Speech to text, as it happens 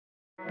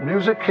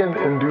Music can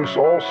induce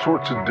all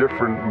sorts of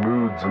different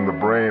moods in the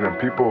brain, and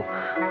people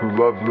who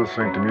love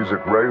listening to music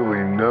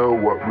regularly know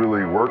what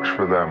really works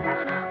for them.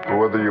 But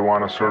whether you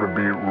want to sort of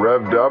be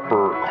revved up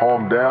or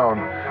calm down,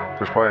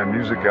 there's probably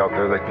music out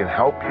there that can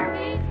help you.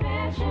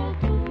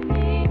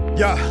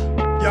 Yeah.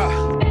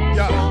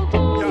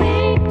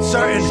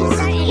 Certain.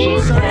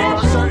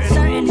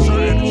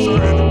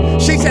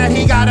 She said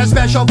he got a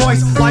special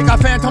voice, like a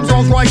Phantom's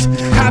Rolls Royce.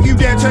 Have you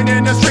dancing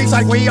in the streets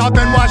like we up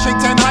in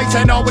Washington Heights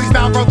and always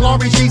bound for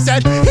glory? She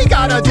said he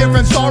got a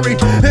different story.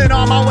 And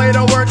on my way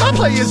to work, I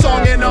play his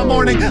song in the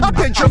morning. I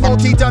picture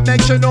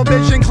multi-dimensional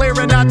vision,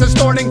 clearing out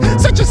distorting.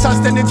 Such a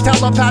sustenance,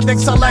 telepathic,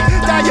 select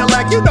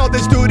dialect. You know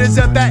this dude is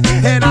a vet,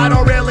 and I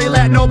don't really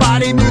let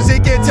nobody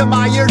music into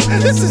my ears.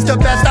 This is the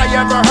best I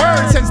ever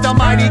heard since the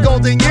mighty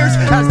golden years.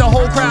 As the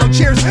whole crowd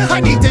cheers, I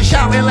need to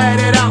shout and let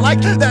it out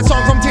like that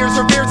song from Tears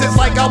for Fears. It's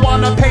like I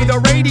wanna pay the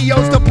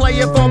radios to play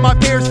it for my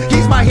peers.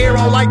 He's my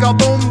hero like a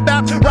boom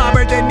bap,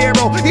 Robert De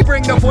Niro. He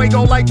bring the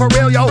fuego like for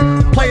real, yo.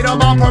 Played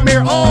him on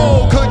Premiere.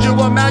 Oh, could you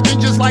imagine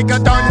just like a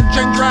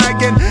dungeon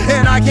dragon?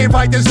 And I can't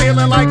fight this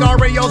feeling like a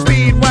Rio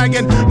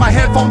Speedwagon. My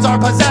headphones are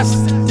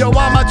possessed. Yo,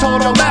 I'm a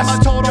total mess.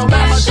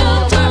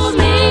 Special to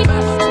me.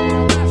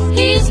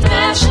 He's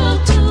special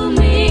to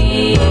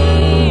me.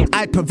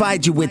 I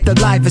provide you with the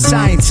life of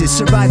sciences,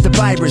 survive the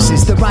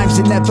viruses, the rhymes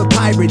are never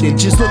pirated.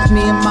 Just look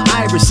me in my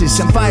irises,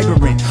 I'm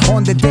vibrant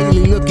on the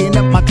daily, looking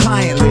up my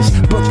client list,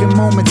 booking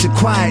moments of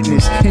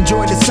quietness.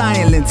 Enjoy the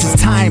silence,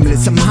 it's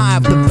timeless. I'm high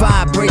of the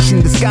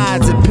vibration, the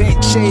sky's a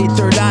pink shade,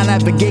 third eye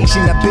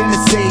navigation. I've been a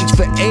sage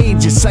for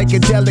ages,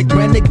 psychedelic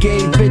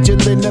renegade,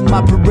 vigilant in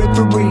my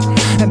periphery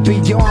and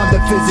beyond the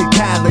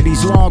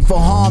physicalities. Long for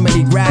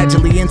harmony,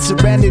 gradually in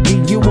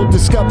serenity you will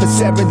discover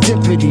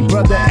serendipity.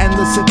 Brother,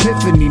 endless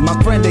epiphany, my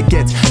friend that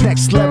gets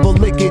next level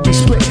lickety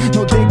split,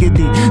 no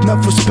diggity.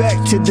 Enough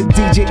respect to the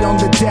DJ on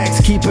the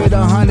decks, keep it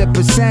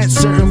 100%.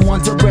 Certain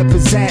ones I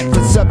represent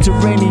for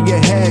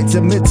subterranean heads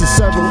amidst a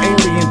subtle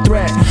alien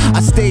threat.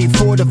 I stay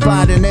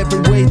fortified in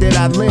every way that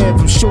I live.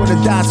 I'm sure to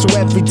die, so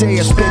every day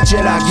I spit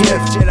yet I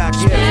give.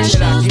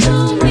 Special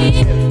to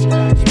me.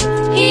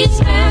 He's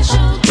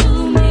special to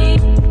me.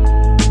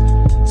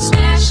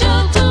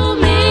 Special to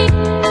me.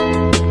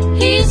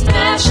 He's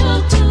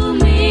special to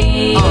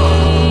me.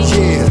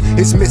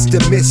 It's Mr.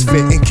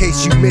 Misfit, in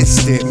case you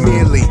missed it.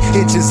 Merely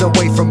inches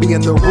away from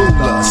being the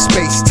ruler.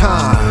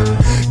 Space-time,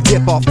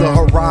 dip off the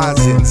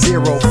horizon.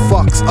 Zero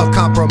fucks of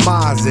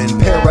compromising.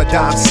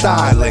 Paradigm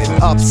styling,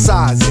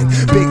 upsizing.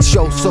 Big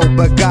show so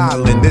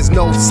beguiling. There's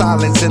no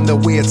silence in the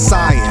weird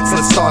science.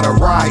 Let's start a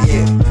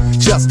riot.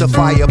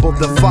 Justifiable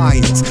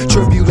defiance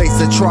tribulates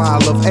the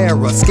trial of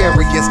error,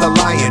 scariest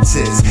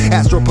alliances.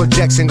 Astral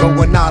projection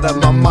going out of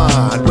my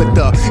mind with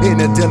the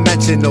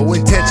interdimensional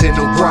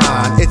intentional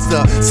grind. It's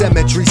the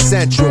cemetery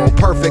central,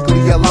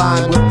 perfectly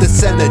aligned with the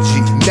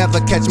synergy. Never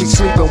catch me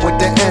sleeping with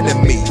the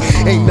enemy.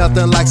 Ain't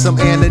nothing like some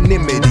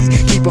anonymity.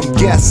 Keep them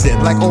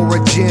guessing like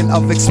origin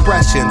of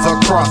expressions or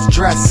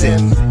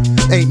cross-dressing.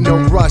 Ain't no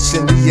rush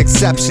in the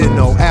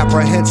exceptional,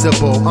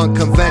 apprehensible,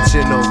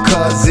 unconventional,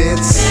 cause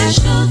it's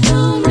special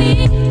to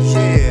me.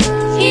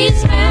 Yeah.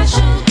 He's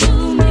special to me.